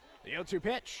The 0-2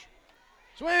 pitch.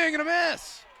 Swing and a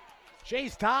miss.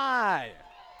 Chase tie.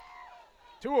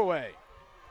 2 away.